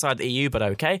have had inside the EU, but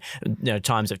okay,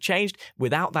 times have changed.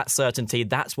 Without that certainty,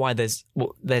 that's why there's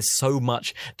so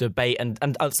much debate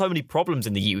and so many problems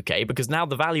in the UK, because now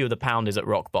the value of the pound is at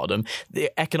rock bottom.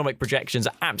 The economic projections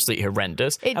are absolutely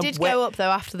horrendous. It did go up,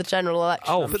 though, after the general election.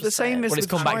 Oh, but the same is... Well, it's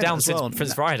gone back down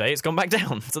since Friday. It's gone back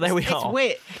down. So there we are.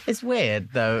 It's weird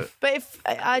though. But if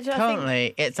I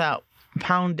currently it's at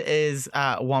pound is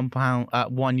at £1 at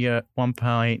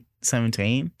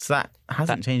 £1.17. So that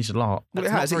hasn't changed a lot. Well, it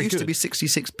has. It used to be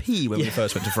 66p when we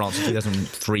first went to France in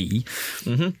 2003.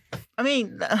 Mm-hmm. I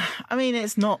mean,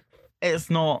 it's not bad.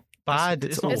 It's not bad.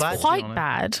 It's quite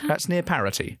bad. That's near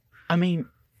parity. I mean,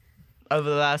 over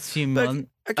the last few months.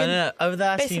 Over the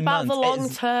last few months. It's about the long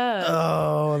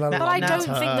term. But I don't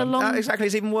think the long... Exactly,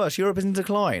 it's even worse. Europe is in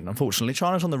decline, unfortunately.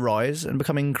 China's on the rise and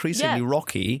becoming increasingly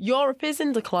rocky. Europe is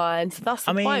in decline, so that's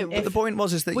the point. But the point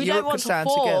is that Europe could stand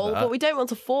together. But we don't want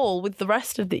to fall with the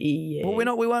rest of the EU. Well,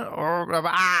 we weren't...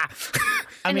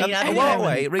 I mean, at the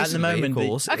moment, of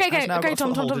course. Okay, Tom,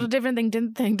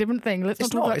 different thing. Let's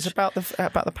not talk about... It's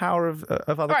about the power of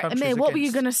other countries. Right, Amir, what were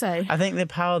you going to say? I think the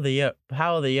power of the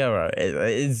euro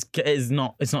is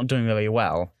not. It's not doing really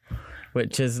well,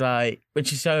 which is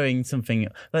showing something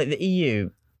like the EU.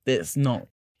 It's not.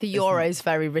 The euro is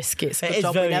very risky. It's a good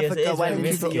job we never go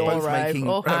into the euro.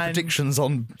 Making predictions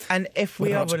on. And if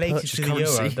we are related to the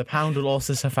euro, the pound will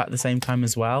also suffer at the same time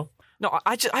as well. No,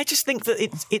 I just think that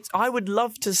it's. I would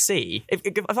love to see. If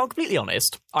I'm completely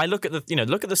honest, I look at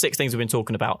the 6 things we've been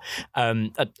talking about,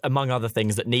 among other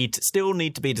things that still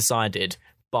need to be decided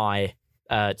by.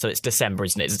 So it's December,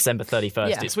 isn't it? It's December 31st.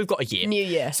 Yeah. So we've got a year. New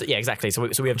year. So, yeah, exactly. So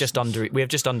we have just under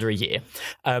a year.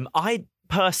 I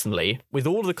personally, with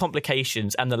all of the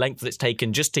complications and the length that it's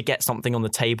taken just to get something on the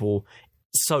table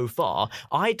so far,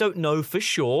 I don't know for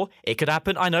sure. It could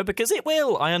happen. I know because it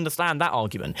will. I understand that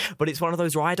argument. But it's one of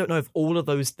those where I don't know if all of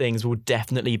those things will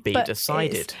definitely be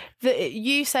decided.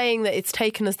 You saying that it's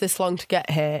taken us this long to get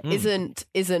here isn't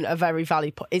a very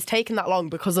valid point. It's taken that long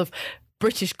because of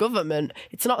British government.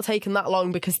 It's not taken that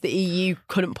long because the EU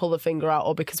couldn't pull the finger out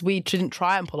or because we didn't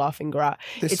try and pull our finger out.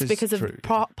 It's because of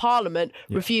Parliament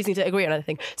refusing to agree on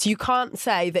anything. So you can't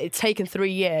say that it's taken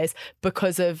 3 years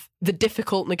because of the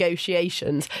difficult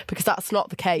negotiations, because that's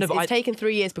not the case. It's taken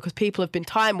 3 years because people have been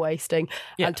time wasting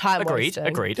and time wasting.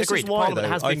 Agreed. Parliament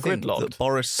has been gridlocked. That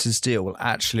Boris's deal will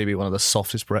actually be one of the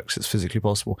softest Brexits physically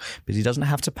possible because he doesn't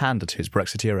have to pander to his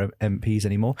Brexiteer MPs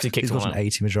anymore. He's got an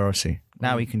 80 majority.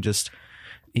 Now he can just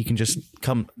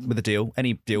come with a deal,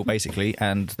 any deal basically,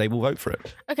 and they will vote for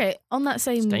it. Okay, on that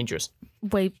same... It's dangerous.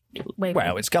 Wait.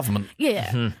 Well, it's government. Yeah.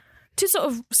 Mm-hmm. To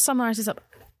sort of summarise this up,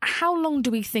 how long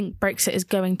do we think Brexit is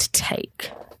going to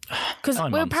take? Because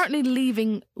we're apparently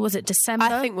leaving, was it December?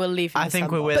 I think we'll leave in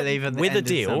December. We're leaving with a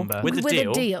deal. With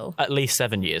a deal, at least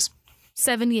 7 years.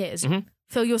 7 years? Mm-hmm.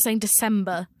 Phil, you're saying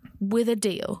December with a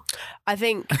deal? I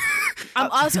think...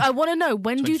 I want to know,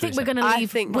 when do you think we're going to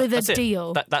leave with a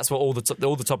deal? That's what all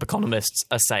the top economists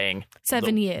are saying.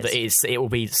 7 years. It will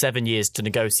be 7 years to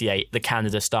negotiate the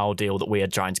Canada-style deal that we are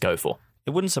trying to go for.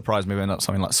 It wouldn't surprise me if not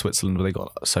something like Switzerland, where they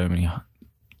got so many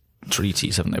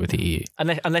treaties, haven't they, with the EU?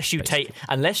 Unless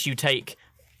you take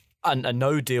a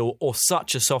no deal or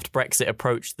such a soft Brexit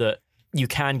approach that you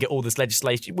can get all this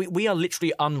legislation. We are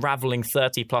literally unraveling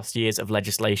 30 plus years of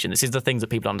legislation. This is the things that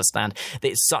people understand. That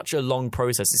it's such a long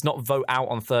process. It's not vote out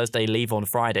on Thursday, leave on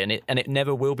Friday, and it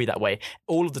never will be that way.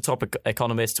 All of the top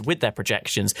economists with their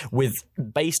projections,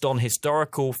 based on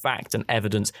historical fact and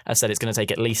evidence, have said it's going to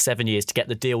take at least 7 years to get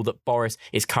the deal that Boris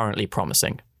is currently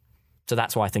promising. So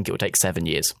that's why I think it will take 7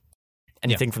 years.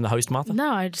 Anything from the host, Martha?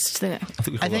 No, I just think...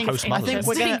 I think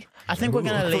we're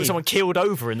gonna leave. Someone keeled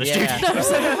over in the studio.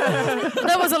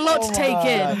 There was a lot to take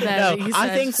in. There, No, I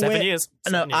think 7 years.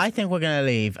 No, I think we're gonna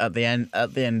leave at the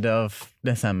end of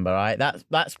December. Right?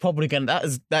 That's probably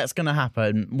that's gonna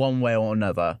happen one way or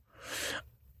another.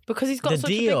 Because he's got such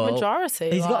a big majority.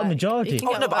 He's got a majority.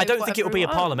 But I don't think it will be a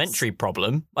parliamentary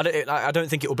problem. I don't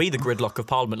think it will be the gridlock of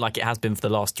Parliament like it has been for the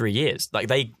last 3 years.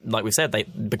 Like we said,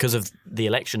 because of the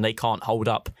election, they can't hold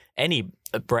up any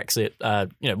Brexit.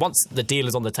 Once the deal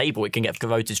is on the table, it can get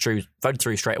voted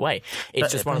through straight away.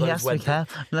 It's just one of those.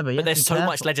 But there's so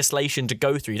much legislation to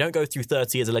go through. You don't go through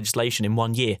 30 years of legislation in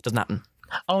 1 year. It doesn't happen.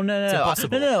 Oh no! It's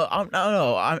impossible.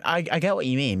 No! I get what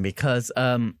you mean because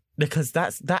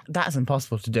that's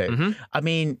impossible to do. Mm-hmm. I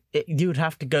mean, you would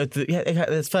have to go through.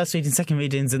 There's first readings, second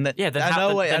readings, and then how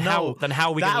are we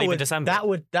going to leave in December?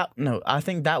 I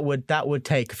think that would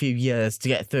take a few years to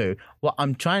get through. What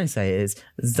I'm trying to say is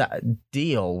that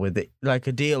deal with it, like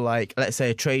a deal, like let's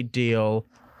say a trade deal,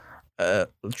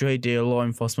 law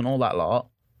enforcement, all that lot.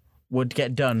 Would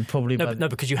get done probably. No,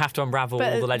 because you have to unravel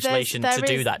all the legislation to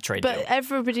do that trade deal. But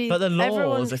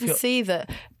everyone can see that.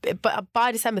 But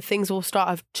by December, things will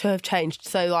start to have changed.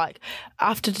 So, like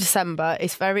after December,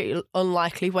 it's very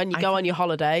unlikely when you go on your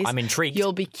holidays. I'm intrigued.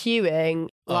 You'll be queuing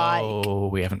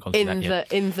we haven't gone through that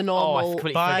yet. in the normal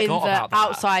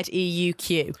outside EU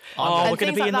queue. We're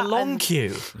going to be in the long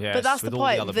queue. Yes, but that's the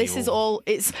point. This is all.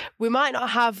 We might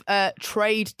not have a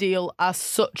trade deal as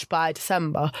such by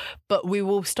December, but we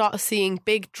will start seeing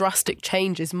big drastic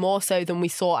changes more so than we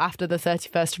saw after the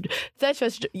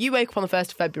 31st. You wake up on the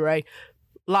 1st of February,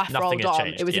 life rolled on.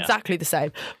 Changed, it was exactly the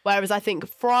same. Whereas I think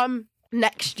from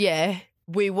next year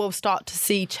we will start to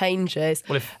see changes.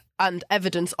 And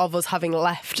evidence of us having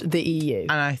left the EU.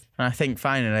 And I think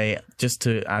finally, just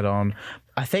to add on,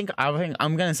 I think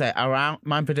I'm going to say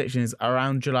my prediction is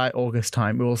around July, August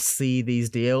time, we will see these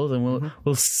deals and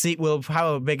we'll have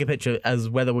a bigger picture as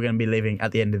whether we're going to be leaving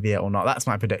at the end of the year or not. That's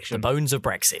my prediction. The bones of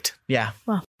Brexit. Yeah.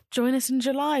 Well, join us in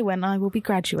July when I will be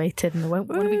graduated and I won't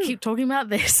want to keep talking about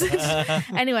this.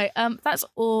 Anyway, that's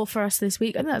all for us this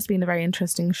week. I think that's been a very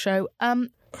interesting show.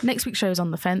 Next week's show is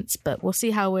on the fence, but we'll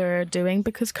see how we're doing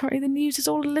because currently the news is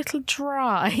all a little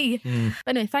dry.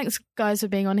 But anyway, thanks guys for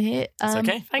being on here. It's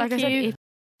okay. Thank you.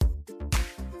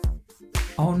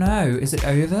 Oh no, is it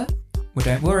over? Well,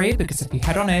 don't worry, because if you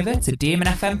head on over to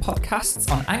DM&FM Podcasts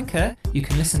on Anchor, you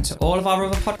can listen to all of our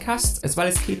other podcasts as well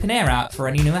as keep an ear out for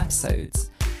any new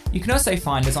episodes. You can also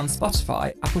find us on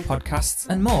Spotify, Apple Podcasts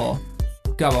and more.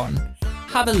 Go on,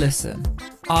 have a listen.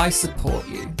 I support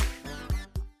you.